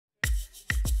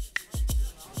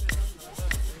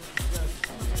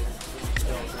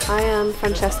I am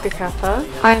Francesca Kappa.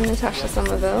 I am Natasha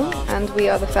Somerville, and we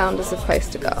are the founders of Place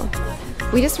to Go.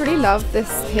 We just really love this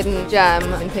hidden gem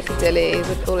in Piccadilly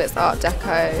with all its art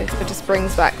deco. It just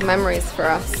brings back memories for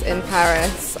us in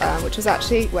Paris, which was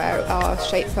actually where our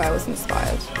shapewear was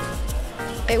inspired.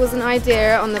 It was an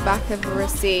idea on the back of a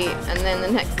receipt, and then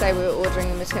the next day we were ordering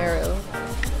the material.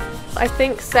 I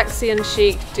think sexy and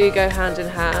chic do go hand in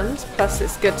hand, plus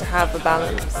it's good to have a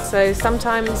balance. So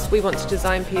sometimes we want to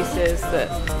design pieces that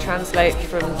translate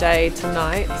from day to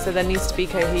night, so there needs to be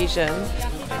cohesion.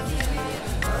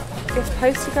 If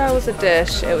poster girl was a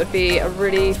dish, it would be a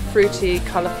really fruity,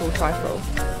 colourful trifle.